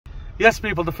Yes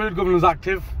people, the food governor is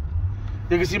active.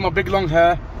 You can see my big long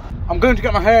hair. I'm going to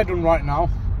get my hair done right now.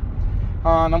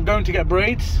 And I'm going to get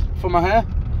braids for my hair.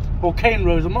 Or cane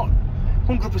rows, I'm not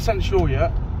 100% sure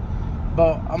yet.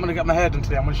 But I'm going to get my hair done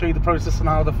today. I'm going to show you the process and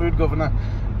how the food governor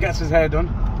gets his hair done.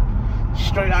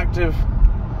 Straight active,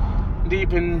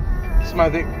 deep in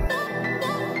Smethwick.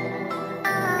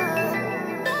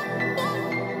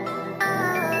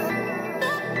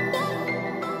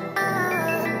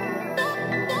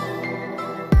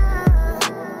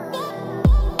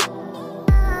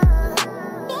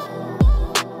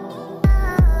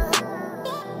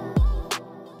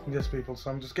 Yes people, so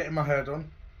I'm just getting my hair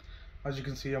done. As you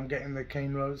can see, I'm getting the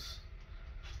cane rows.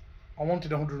 I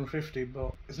wanted 150,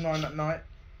 but it's 9 at night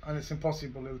and it's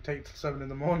impossible. It'll take till 7 in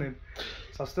the morning.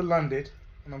 So I've still landed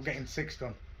and I'm getting 6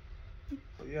 done.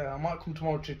 But yeah, I might come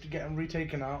tomorrow to get them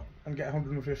retaken out and get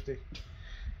 150.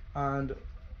 And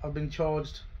I've been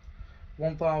charged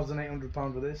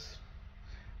 £1,800 for this,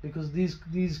 because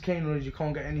these cane rows you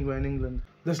can't get anywhere in England.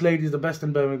 This lady is the best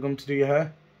in Birmingham to do your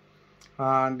hair,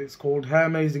 and it's called Hair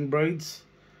Amazing Braids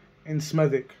in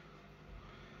Smethwick.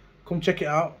 Come check it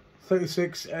out.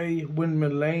 36A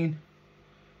Windmill Lane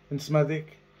in Smethwick.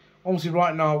 Obviously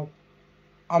right now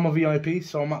I'm a VIP,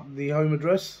 so I'm at the home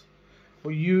address, but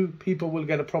you people will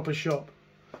get a proper shop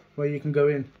where you can go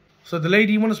in. So the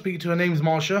lady you want to speak to, her name's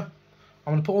Marsha.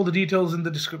 I'm going to put all the details in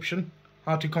the description,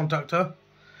 how to contact her.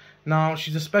 Now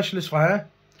she's a specialist for hair,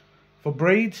 for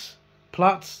braids,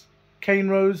 plaits, cane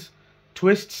rows,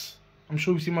 twists. I'm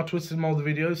sure you've seen my twists in all the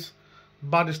videos.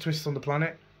 Baddest twists on the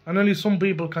planet. And only some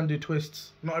people can do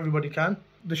twists. Not everybody can.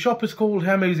 The shop is called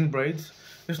Hair Amazing Braids.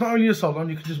 It's not only a salon.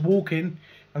 You can just walk in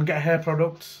and get hair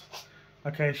products.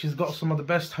 Okay, she's got some of the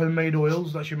best homemade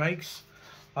oils that she makes.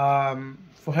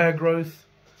 For hair growth,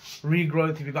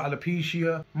 regrowth, if you've got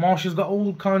alopecia. Marsha's got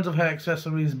all kinds of hair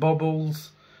accessories,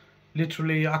 bubbles.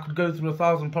 Literally, I could go through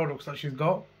 1,000 products that she's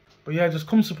got. But yeah, just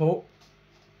come support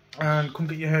and come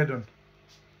get your hair done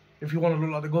if you want to look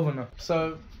like the governor.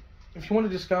 So if you want a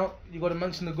discount, you got to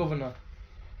mention the governor.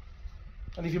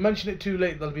 And if you mention it too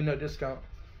late, there'll be no discount.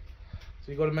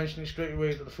 So you got to mention it straight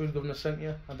away that the food governor sent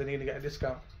you, and then you're going to get a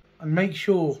discount. And make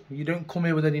sure you don't come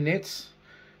here with any nits.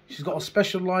 She's got a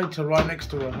special lighter right next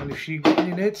to her, and if she got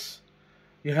any nits,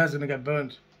 your hair's going to get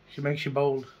burnt. She makes you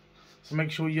bald. So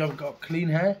make sure you have got clean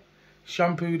hair,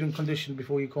 shampooed and conditioned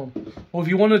before you come. Or if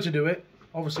you wanted to do it,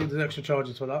 obviously there's extra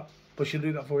charges for that, but she'll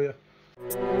do that for you.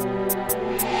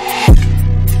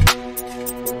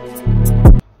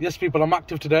 Yes people, I'm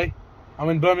active today. I'm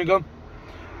in Birmingham.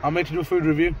 I'm here to do a food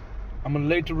review. I'm going to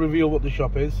later reveal what the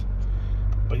shop is.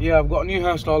 But yeah, I've got a new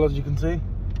hairstyle, as you can see.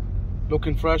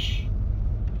 Looking fresh.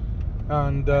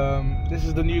 And this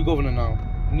is the new governor now.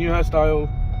 New hairstyle.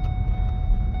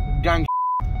 Gang.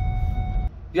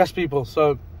 Yes people,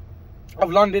 so I've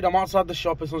landed. I'm outside the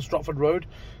shop. It's on Stratford Rd.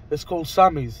 It's called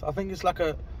Sammy'S. I think it's like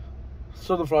a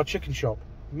southern fried chicken shop.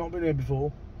 I've not been here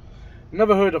before.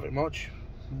 Never heard of it much.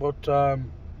 But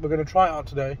we're going to try it out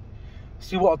today.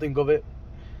 See what I think of it.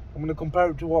 I'm going to compare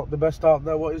it to what the best out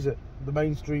there. What is it? The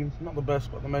mainstream, not the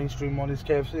best, but the mainstream one is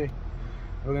KFC.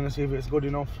 We're going to see if it's good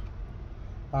enough.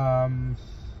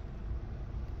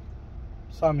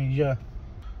 Sammy'S, yeah.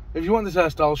 If you want this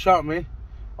hairstyle, shout me.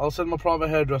 I'll send my private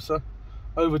hairdresser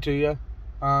over to you,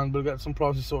 and we'll get some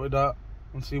prices sorted out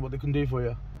and see what they can do for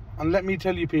you. And let me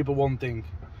tell you people one thing.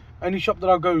 Any shop that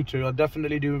I go to, I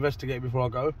definitely do investigate before I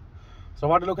go. So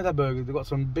I've had a look at their burgers. They've got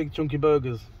some big chunky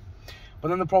burgers. But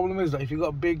then the problem is that if you've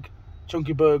got big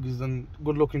chunky burgers and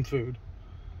good looking food,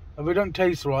 if they don't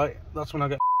taste right, that's when I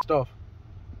get stuff.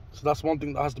 So that's one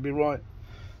thing that has to be right.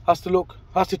 Has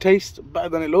to taste better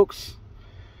than it looks.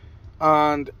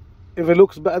 And if it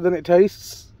looks better than it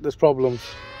tastes, there's problems.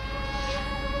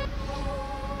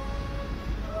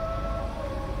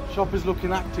 Shop is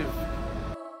looking active.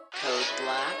 Code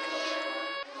black.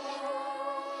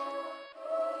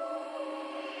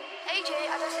 AJ,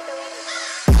 ada sedang.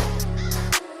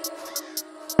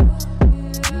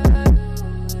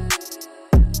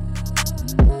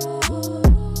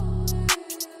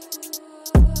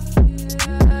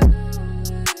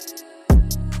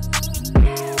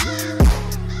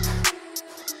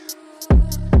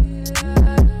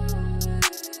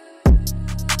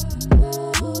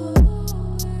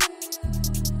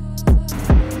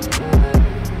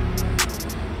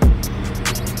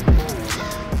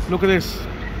 Look at this.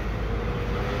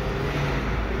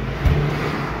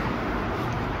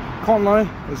 Can't lie,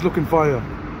 it's looking fire.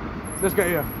 Let's get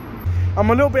here. I'm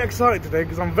a little bit excited today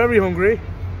because I'm very hungry.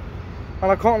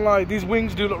 And I can't lie, these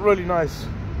wings do look really nice.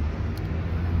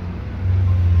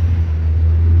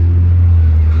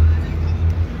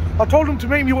 I told them to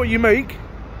make me what you make,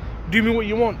 do me what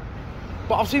you want.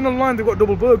 But I've seen online they've got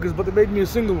double burgers, but they made me a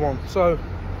single one. So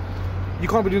you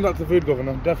can't be doing that to the food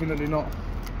governor. Definitely not.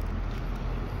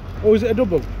 Or is it a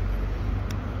double?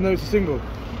 No, it's a single.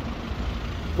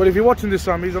 Well, if you're watching this,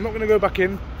 Sammy's, I'm not going to go back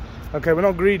in. Okay, we're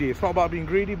not greedy. It's not about being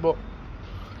greedy, but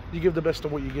you give the best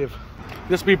of what you give.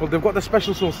 Yes, people, they've got the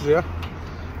special sauces here.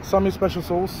 Sammy's special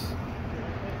sauce.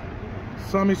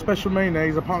 Sammy's special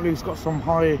mayonnaise. Apparently it's got some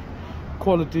high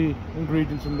quality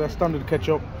ingredients in there. Standard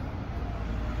ketchup.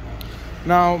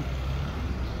 Now,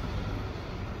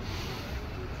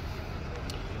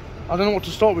 I don't know what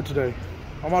to start with today.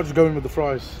 I might just go in with the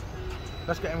fries.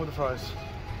 Let's get in with the fries.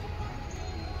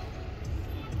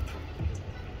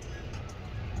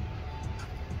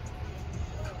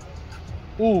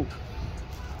 Ooh.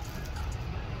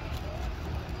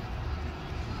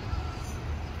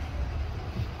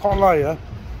 Can't lie, yeah?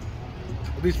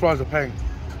 These fries are paying.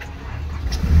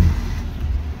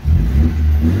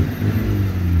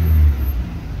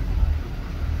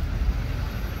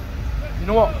 You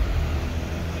know what?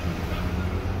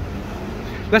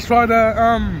 Let's try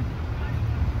the,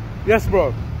 yes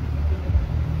bro.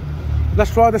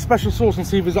 Let's try the special sauce and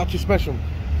see if it's actually special.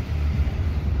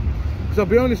 Because I'll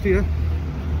be honest here,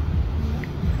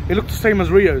 it looked the same as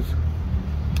Rio's.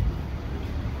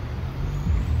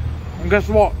 And guess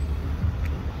what?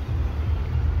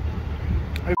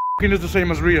 It f***ing is the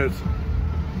same as Rio's.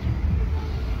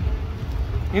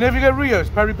 You know, if you get Rio's,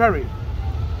 peri peri,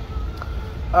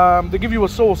 they give you a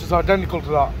sauce that's identical to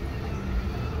that.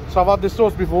 So I've had this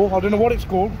sauce before. I don't know what it's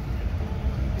called.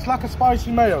 It's like a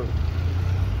spicy mayo.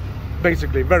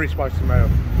 Basically, very spicy mayo.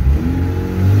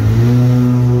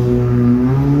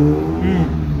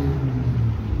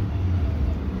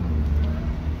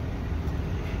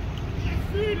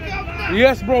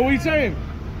 Yes, bro, what are you saying?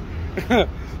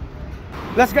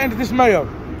 Let's get into this mayo.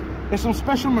 There's some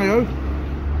special mayo.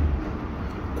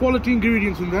 Quality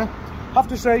ingredients in there. Have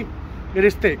to say, it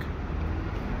is thick.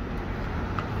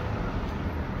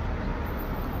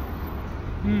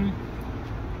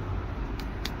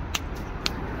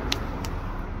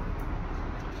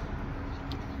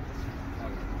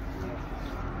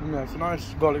 Yeah, it's a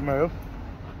nice garlic mayo.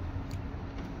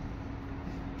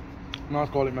 Nice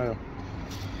garlic mayo.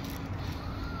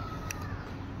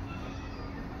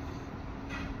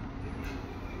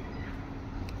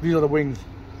 These are the wings.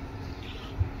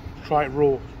 Try it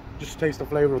raw. Just taste the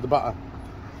flavour of the batter.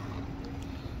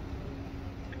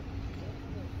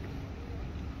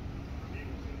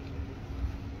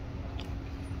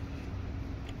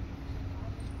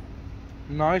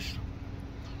 Nice.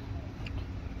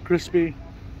 Crispy.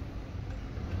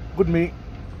 Good meat.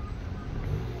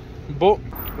 But,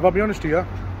 if I'll be honest with you,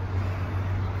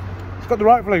 it's got the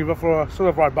right flavour for a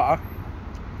stir fried batter.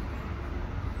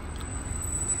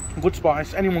 Good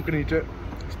spice, anyone can eat it.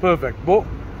 It's perfect, but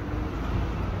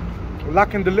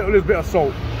lacking the littlest bit of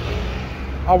salt,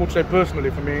 I would say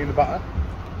personally for me, in the batter.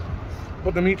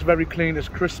 But the meat's very clean, it's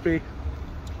crispy.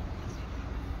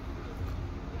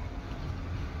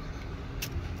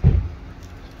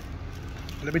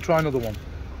 Let me try another one.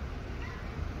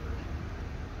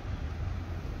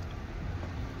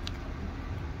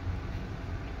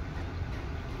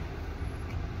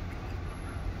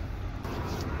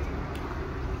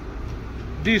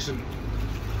 Decent.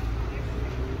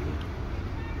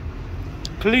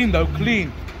 Clean though,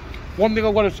 clean. One thing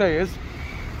I've got to say is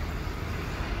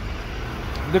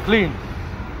they're clean.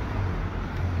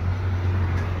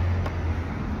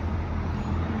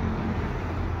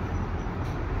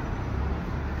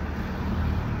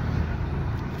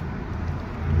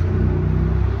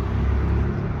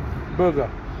 Burger.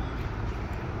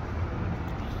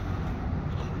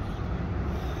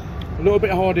 A little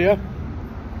bit hard here.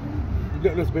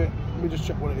 Littlest bit. Let me just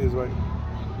check what it is, right?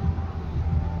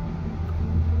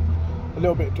 A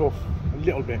little bit tough. A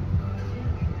little bit.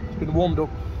 It's been warmed up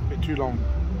a bit too long.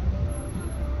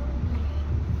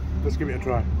 Let's give it a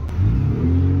try.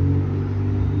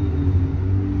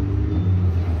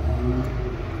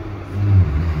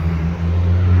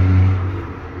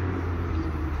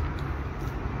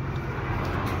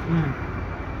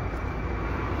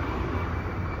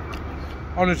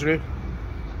 Honestly,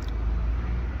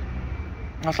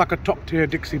 that's like a top tier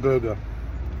Dixy burger.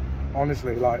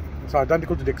 Honestly, like, it's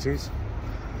identical to Dixy's.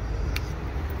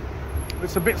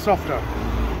 It's a bit softer.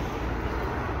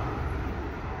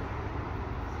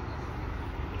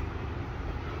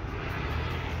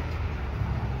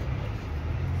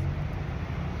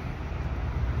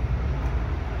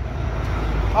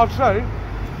 I'd say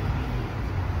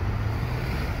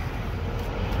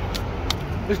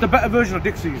it's the better version of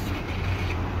Dixy's.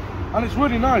 And it's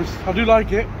really nice. I do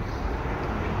like it.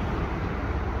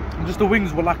 And just the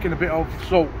wings were lacking a bit of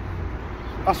salt.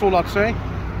 That's all I'd say.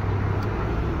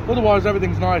 Otherwise,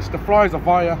 everything's nice. The fries are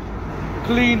fire.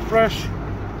 Clean, fresh.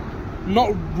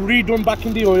 Not redone back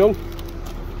in the oil.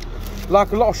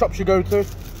 Like a lot of shops you go to.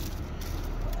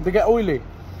 They get oily.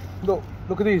 Look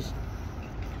at these. Do you know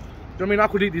what I mean? I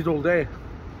could eat these all day.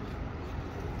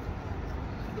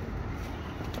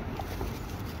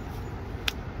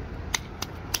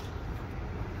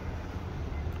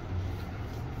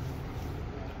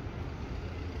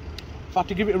 If I had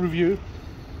to give it a review,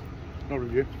 not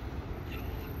review,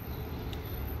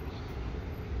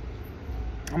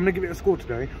 I'm gonna give it a score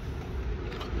today,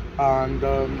 and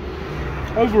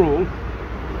overall,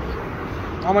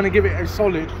 I'm gonna give it a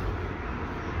solid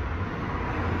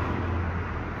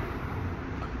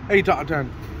 8 out of 10.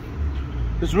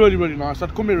 It's really, really nice.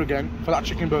 I'd come here again for that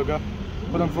chicken burger,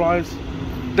 for them fries.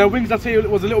 Their wings, I'd say it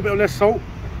was a little bit less salt,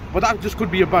 but that just could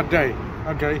be a bad day.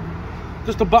 Okay,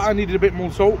 just the butter needed a bit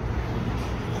more salt.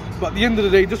 But at the end of the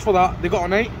day, just for that, they got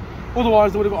an 8.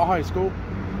 Otherwise, they would have got a high score.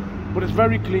 But it's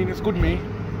very clean, it's good meat.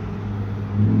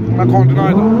 And I can't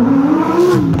deny that.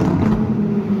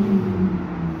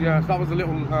 Yeah, so that was a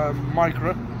little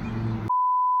micro.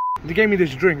 They gave me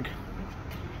this drink.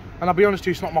 And I'll be honest with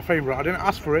you, it's not my favourite. I didn't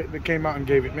ask for it, they came out and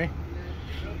gave it me.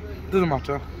 Doesn't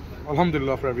matter.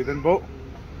 Alhamdulillah for everything, but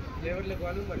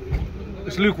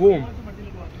it's lukewarm.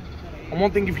 And one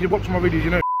thing, if you watch my videos,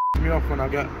 you know me off when I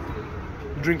get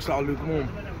drinks that are lukewarm.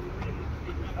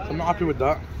 So I'm not happy with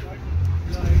that.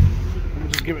 Let me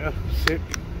just give it a sip.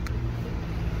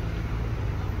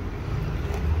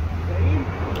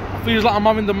 It feels like I'm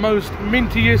having the most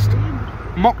mintiest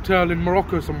mocktail in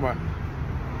Morocco somewhere.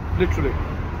 Literally.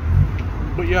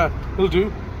 But yeah, it'll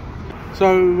do.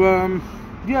 So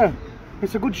yeah,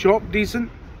 it's a good shop,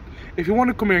 decent. If you want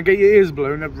to come here and get your ears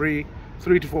blown every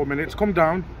 3 to 4 minutes, come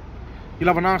down. You'll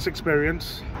have a nice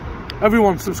experience.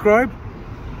 Everyone subscribe.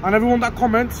 And everyone that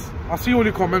comments, I see all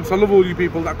your comments. I love all you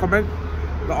people that comment,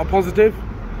 that are positive.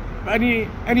 But any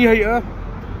hater,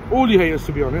 all you haters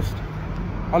to be honest,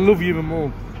 I love you even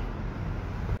more.